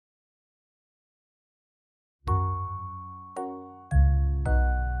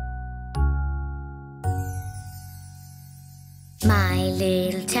My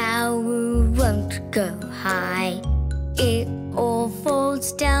little tower won't go high. It all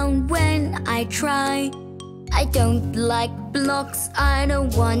falls down when I try. I don't like blocks, I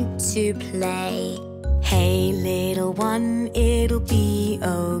don't want to play. Hey, little one, it'll be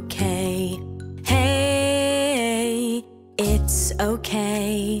okay. Hey, it's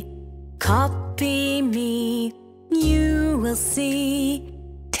okay. Copy me, you will see.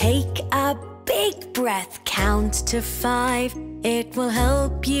 Take a big breath, count to 5. It will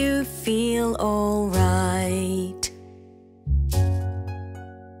help you feel alright.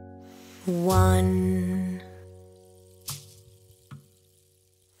 1,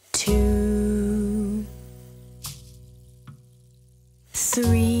 2,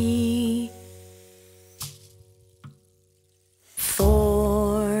 3,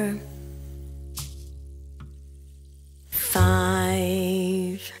 4,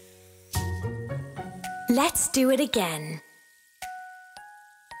 5. Let's do it again.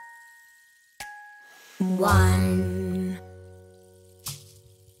 1,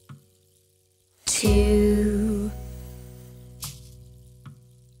 2,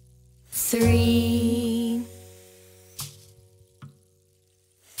 3,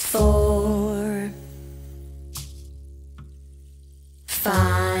 4,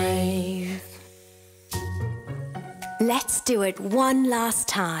 5. Let's do it one last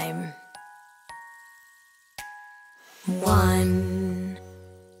time. 1,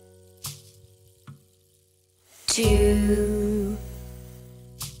 2,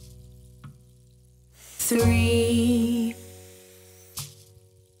 3,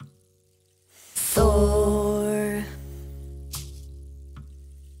 4,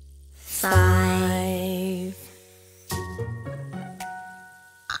 5.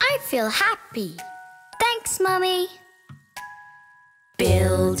 I feel happy. Thanks, Mummy.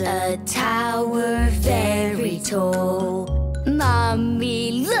 Build a tower very tall.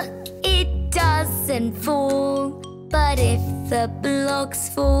 Mummy, look, it doesn't fall. But if the blocks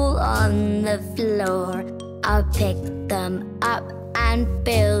fall on the floor, I'll pick them up and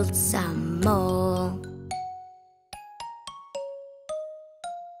build some more.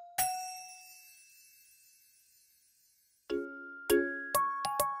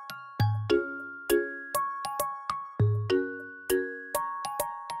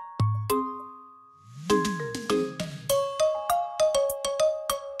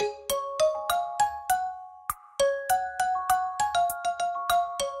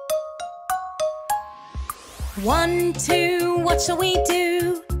 One, two, what shall we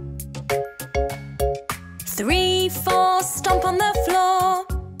do? 3, 4, stomp on the floor.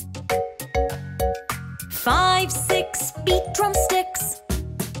 5, 6, beat drumsticks.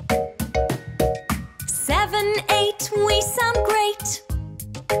 7, 8, we sound great.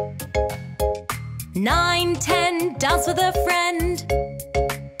 9, 10, dance with a friend.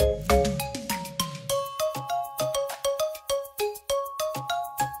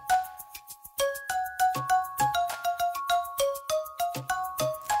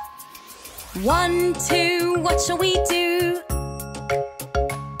 1, 2, what shall we do?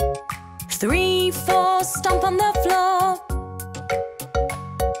 3, 4, stomp on the floor.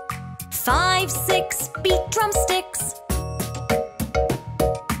 5, 6, beat drumsticks.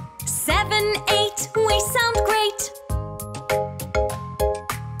 7, 8, we sound great.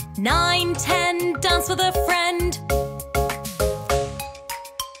 9, 10, dance with a friend.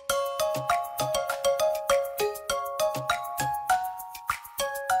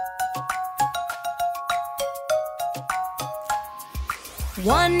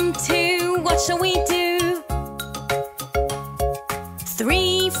 1, 2, what shall we do?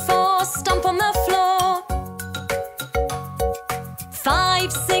 3, 4, stomp on the floor.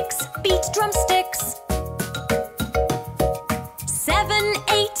 5, 6, beat drumsticks. 7,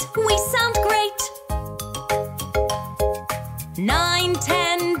 8, we sound great. 9,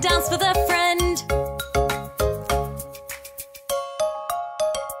 10, dance with a friend.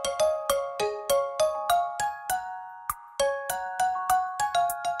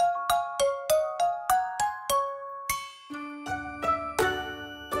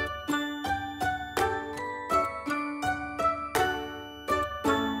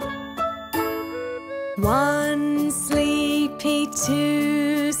 1, sleepy,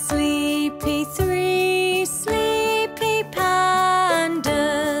 2, sleepy, 3, sleepy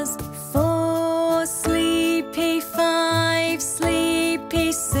pandas. 4, sleepy, 5,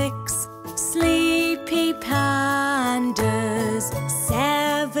 sleepy, 6, sleepy pandas.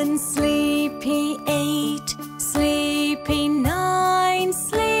 7, sleepy, 8, sleepy, 9,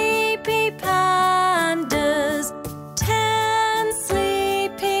 sleepy pandas. 10,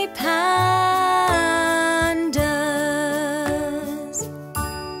 sleepy pandas.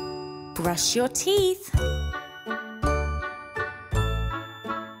 Brush your teeth.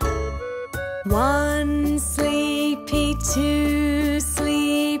 1 sleepy, 2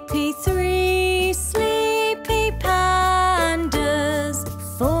 sleepy, 3 sleepy pandas.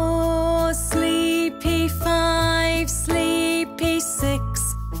 4 sleepy, 5 sleepy,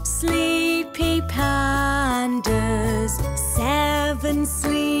 6 sleepy pandas. 7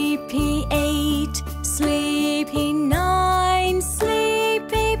 sleepy, 8 sleepy, 9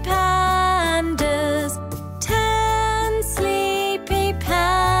 sleepy pandas. 10 sleepy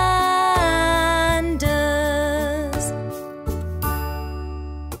pandas.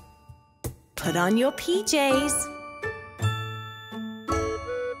 Put on your PJs.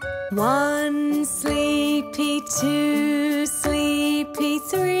 1 sleepy, 2 sleepy,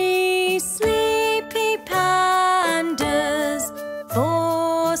 3 sleepy pandas.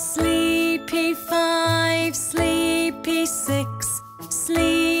 4 sleepy, 5 sleepy, 6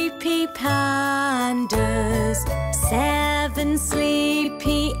 sleepy pandas. 7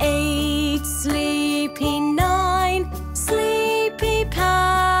 sleepy, 8 sleepy, 9 sleepy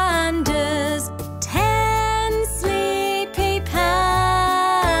pandas. 10 sleepy pandas.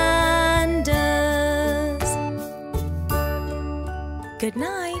 Good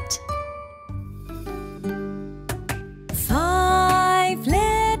night. 5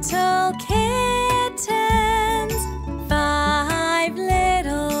 little kittens. 5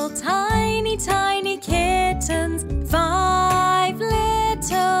 little tiny, tiny kittens. 5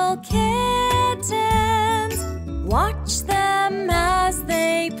 little kittens. Watch them as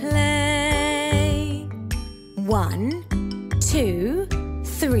they play. 1, 2,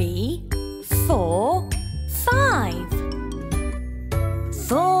 3, 4, 5.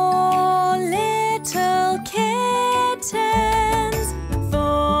 4 little kittens.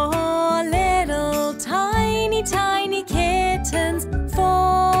 4 little tiny, tiny kittens.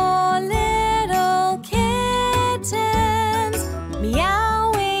 4 little kittens.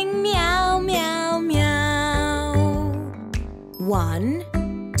 Meowing, meow, meow, meow. 1,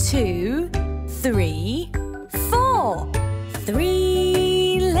 2, 3, 4.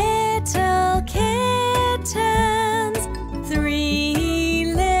 3 little kittens. 3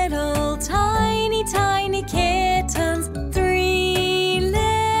 little tiny, tiny kittens. 3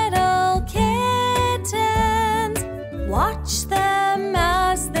 little kittens. Watch them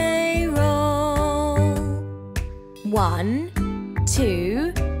as they roll. 1,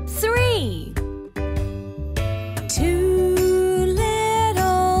 2, 3. 2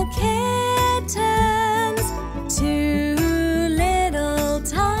 little kittens. 2 little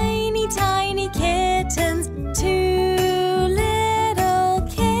tiny, tiny kittens. 2 little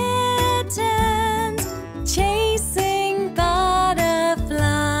kittens. Chasing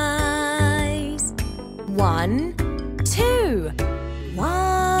butterflies. 1, 2.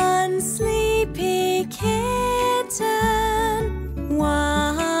 1 sleepy kitten.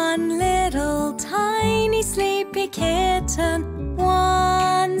 1 little tiny sleepy kitten.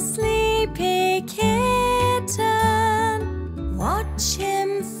 1 sleepy kitten. Watch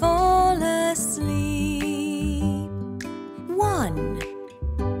him fall asleep. 1.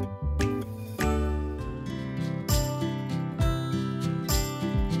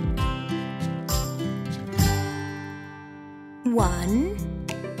 1,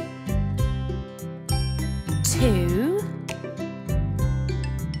 2,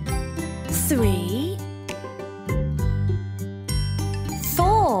 3,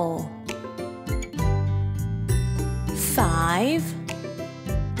 4, 5,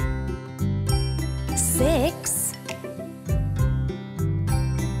 6,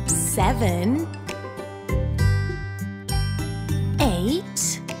 7,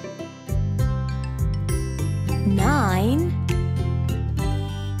 8, 9,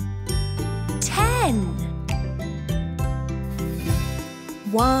 10.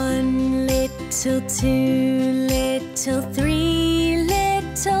 1 little, 2 little, 3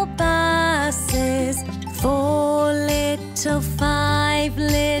 little buses. 4 little, 5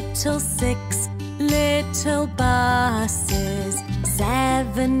 little, 6 little buses.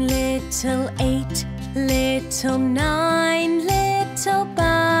 7 little, 8 little, 9 little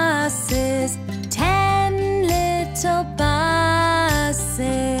buses. 10 little buses.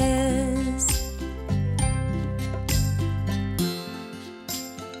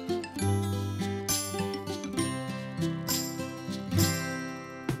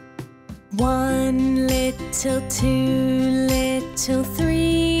 1 little, 2 little,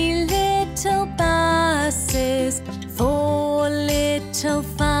 3 little buses. 4 little,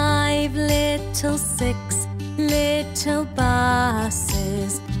 5 little, 6 little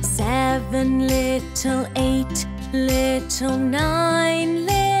buses. 7 little, 8 little, 9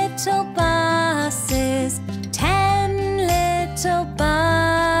 little buses.